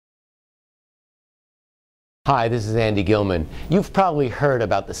Hi, this is Andy Gilman. You've probably heard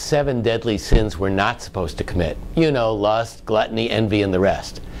about the 7 deadly sins we're not supposed to commit. You know, lust, gluttony, envy, and the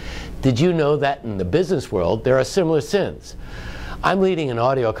rest. Did you know that in the business world there are similar sins? I'm leading an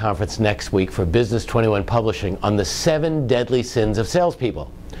audio conference next week for Business 21 Publishing on the 7 deadly sins of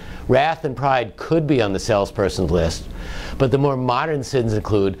salespeople. Wrath and pride could be on the salesperson's list, but the more modern sins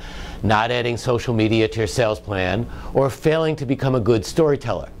include not adding social media to your sales plan or failing to become a good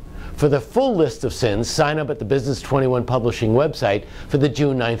storyteller. For the full list of sins, sign up at the Business 21 Publishing website for the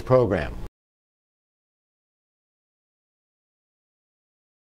June 9th program.